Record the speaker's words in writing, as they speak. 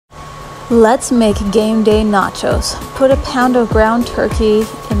Let's make game day nachos. Put a pound of ground turkey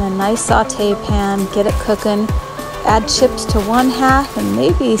in a nice saute pan, get it cooking, add chips to one half and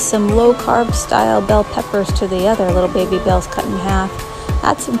maybe some low-carb style bell peppers to the other, little baby bells cut in half.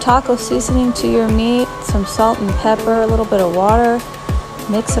 Add some taco seasoning to your meat, some salt and pepper, a little bit of water.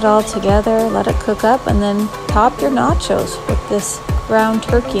 Mix it all together, let it cook up, and then top your nachos with this ground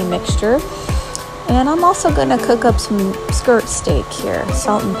turkey mixture. And I'm also going to cook up some skirt steak here.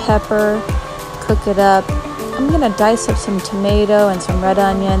 Salt and pepper, cook it up. I'm going to dice up some tomato and some red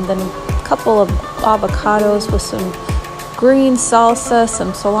onion, then a couple of avocados with some green salsa,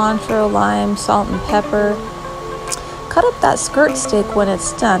 some cilantro, lime, salt and pepper. Cut up that skirt steak when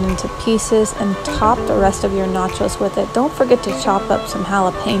it's done into pieces and top the rest of your nachos with it. Don't forget to chop up some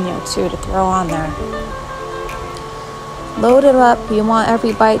jalapeno too to throw on there. Load it up. You want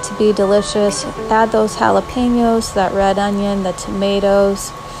every bite to be delicious. Add those jalapenos, that red onion, the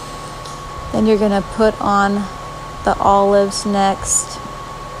tomatoes. Then you're going to put on the olives next.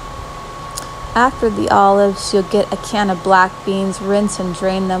 After the olives, you'll get a can of black beans, rinse and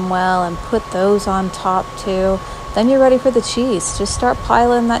drain them well, and put those on top too. Then you're ready for the cheese. Just start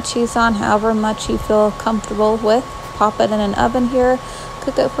piling that cheese on however much you feel comfortable with. Pop it in an oven here.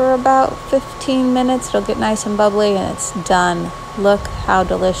 Cook it for about 15 minutes. It'll get nice and bubbly and it's done. Look how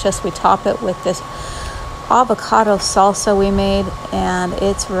delicious. We top it with this avocado salsa we made and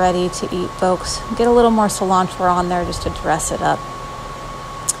it's ready to eat, folks. Get a little more cilantro on there just to dress it up.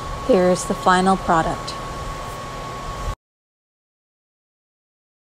 Here's the final product.